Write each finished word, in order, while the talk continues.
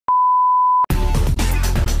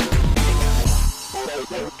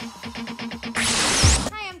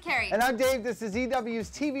Hi, I'm Carrie. And I'm Dave. This is EW's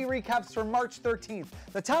TV recaps for March 13th.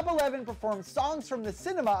 The top 11 performed songs from the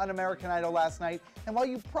cinema on American Idol last night. And while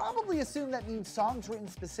you probably assume that means songs written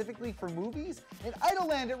specifically for movies, in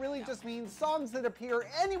Idolland it really just means songs that appear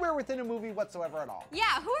anywhere within a movie whatsoever at all.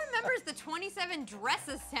 Yeah, who remembers the 27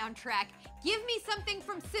 Dresses soundtrack? Give me something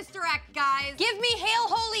from Sister Act, guys. Give me Hail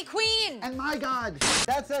Holy Queen. And my God,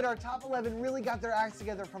 that said, our top 11 really got their acts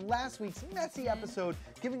together from last week's messy episode,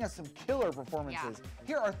 giving us some killer performances. Yeah.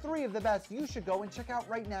 Here are 3 of the best you should go and check out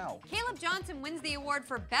right now. Caleb Johnson wins the award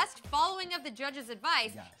for Best Following of the Judge's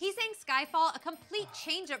Advice. Yes. He sang Skyfall, a complete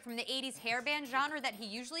change-up from the 80s hairband genre that he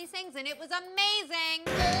usually sings, and it was amazing.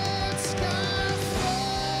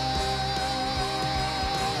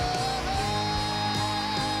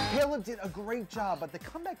 Caleb did a great job, but the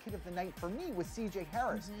comeback hit of the night for me was CJ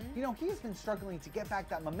Harris. You know, he has been struggling to get back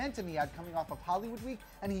that momentum he had coming off of Hollywood Week,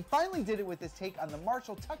 and he finally did it with his take on the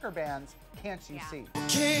Marshall Tucker Band's Can't You See?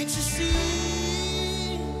 Can't you see?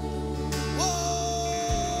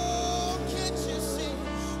 Whoa, can't you see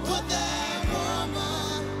what that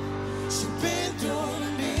woman, she been doing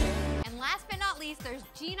to me? And last but not least, there's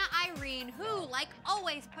Jena Irene, who, like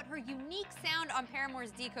always, put her unique sound on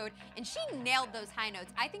Paramore's Decode, and she nailed those high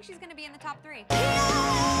notes. I think she's gonna be in the top 3.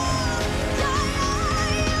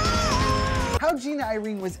 How Jena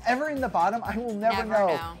Irene was ever in the bottom, I will never Never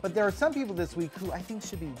know. But there are some people this week who I think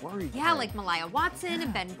should be worried. Yeah, like Malaya Watson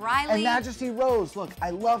and Ben Briley. And Majesty Rose. Look,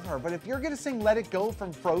 I love her, but if you're gonna sing Let It Go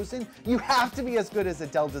from Frozen, you have to be as good as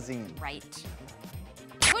Adele Dazeem. Right.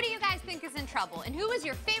 Who do you guys think is in trouble? And who was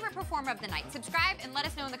your favorite performer of the night? Subscribe and let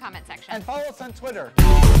us know in the comment section. And follow us on Twitter.